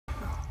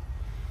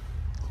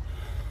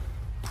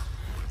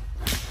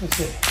Good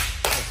shit.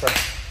 Yes, sir.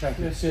 Thank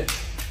you. Good shit.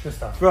 Good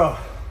stuff. Bro,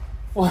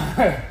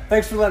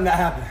 thanks for letting that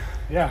happen.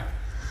 Yeah.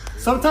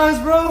 Sometimes,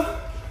 bro,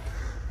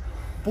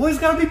 boys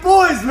gotta be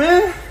boys,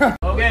 man.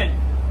 Logan,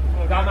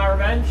 got my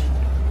revenge?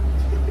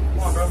 Come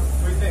on, bro.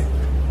 What do you think?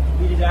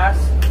 Beat his ass.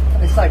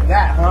 It's like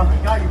that, huh?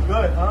 Got you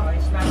good, huh?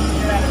 He smacked the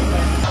shit out of him.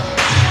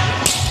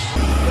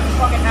 Put his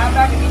fucking hat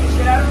back and beat the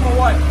shit out of him or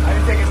what? I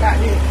didn't take his hat.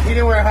 He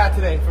didn't wear a hat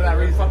today for that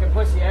You're a reason. fucking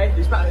pussy, eh?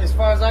 As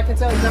far as I can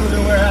tell, he's never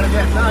gonna wear a hat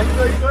again. Nah, you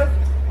good? You good?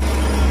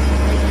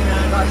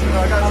 I got you, bro.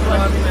 I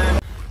got you,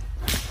 man.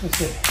 Good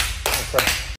shit. Yes, sir.